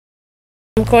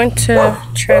I'm going to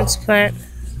transplant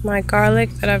my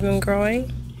garlic that I've been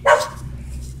growing.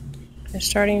 It's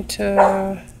starting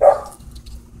to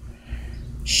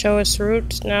show its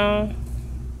roots now.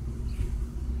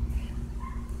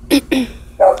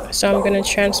 So I'm going to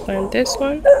transplant this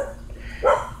one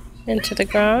into the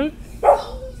ground.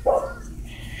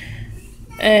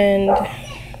 And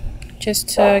just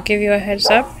to give you a heads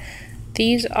up,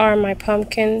 these are my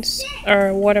pumpkins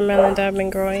or watermelon that I've been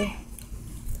growing.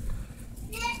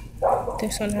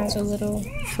 This one has a little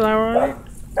flower on it.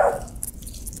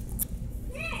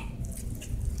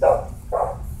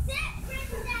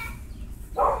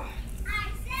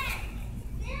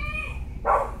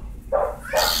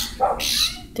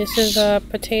 This is a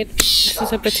potato. This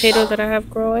is a potato that I have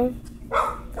growing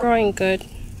good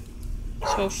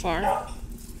so far.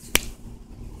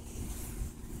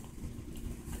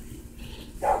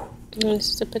 And this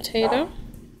is a potato.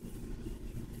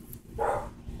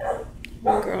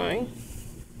 I'm growing.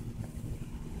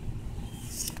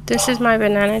 This is my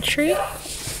banana tree.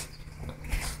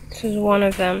 This is one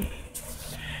of them.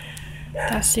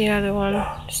 That's the other one.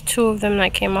 There's two of them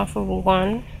that came off of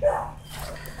one.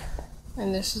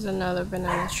 And this is another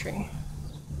banana tree.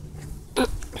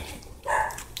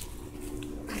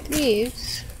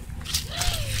 These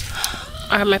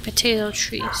are my potato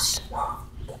trees.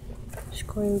 It's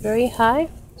going very high.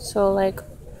 So like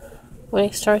when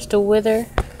it starts to wither,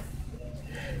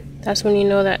 that's when you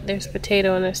know that there's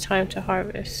potato and it's time to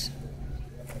harvest.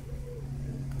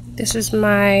 This is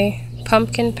my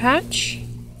pumpkin patch.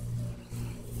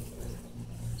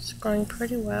 It's growing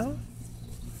pretty well.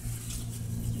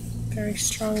 Very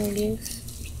strong leaves.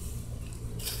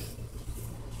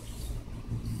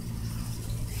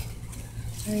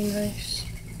 Very nice.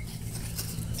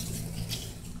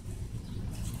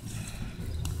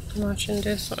 I'm watching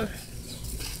this one.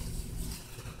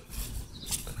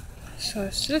 So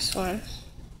it's this one.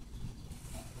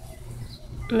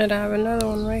 And then I have another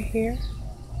one right here.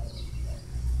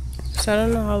 So I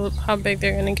don't know how big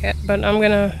they're gonna get, but I'm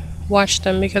gonna watch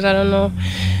them because I don't know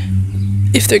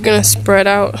if they're gonna spread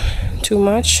out too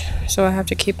much, so I have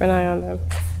to keep an eye on them.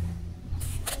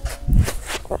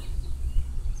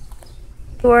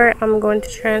 Where I'm going to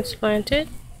transplant it,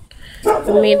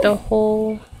 I made the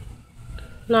hole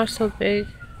not so big,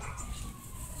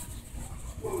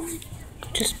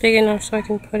 just big enough so I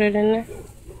can put it in there.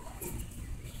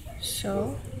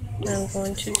 So what I'm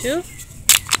going to do,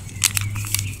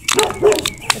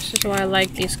 this is why I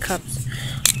like these cups.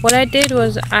 What I did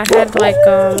was I had like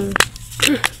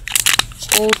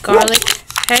old garlic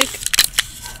peg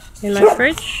in my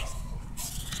fridge,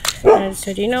 and I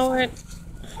said, you know what,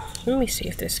 let me see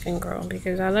if this can grow,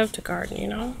 because I love to garden, you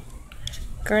know.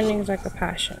 Gardening is like a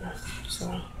passion.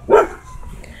 So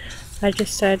I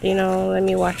just said, you know, let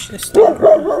me watch this thing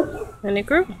grow. And it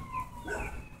grew.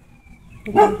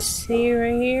 You can see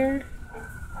right here,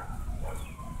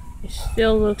 it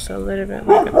still looks a little bit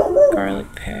like a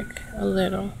garlic peg, a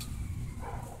little.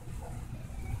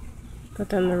 But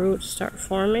then the roots start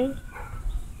forming.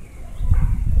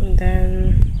 And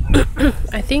then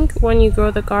I think when you grow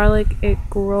the garlic, it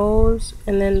grows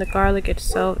and then the garlic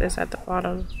itself is at the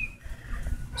bottom.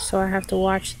 So I have to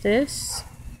watch this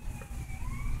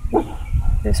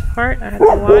part. I have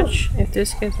to watch. If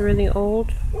this gets really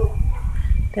old,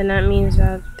 then that means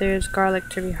that there's garlic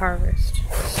to be harvested.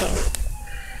 So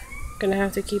I'm gonna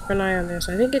have to keep an eye on this.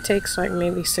 I think it takes like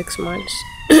maybe 6 months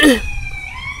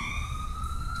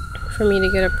for me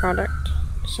to get a product.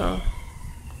 So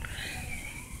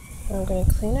I'm going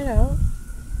to clean it out.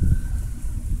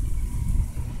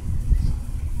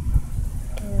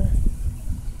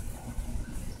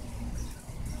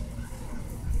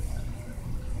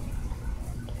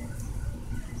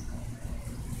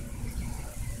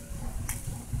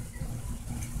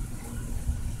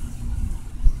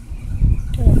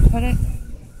 Gonna put it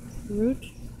root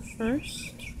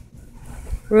first.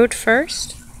 Root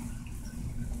first.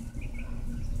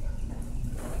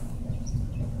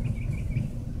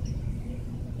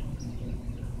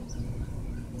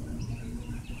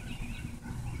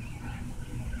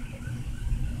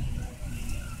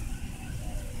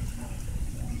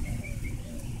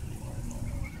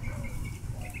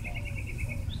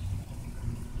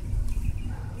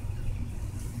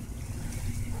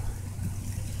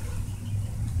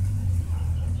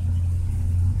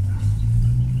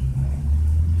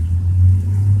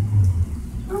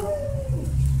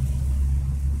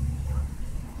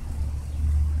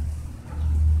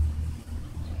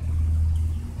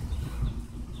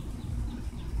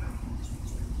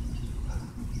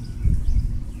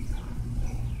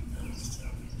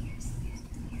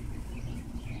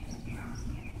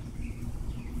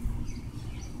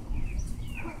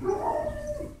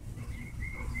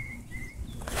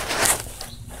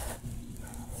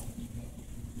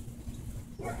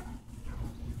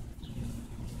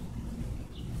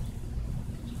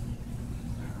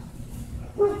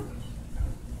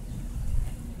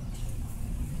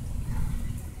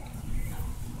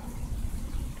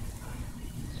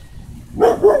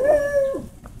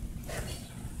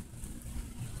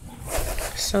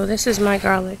 So this is my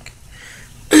garlic.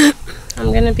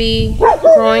 I'm gonna be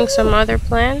growing some other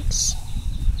plants,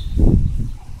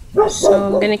 so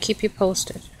I'm gonna keep you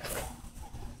posted.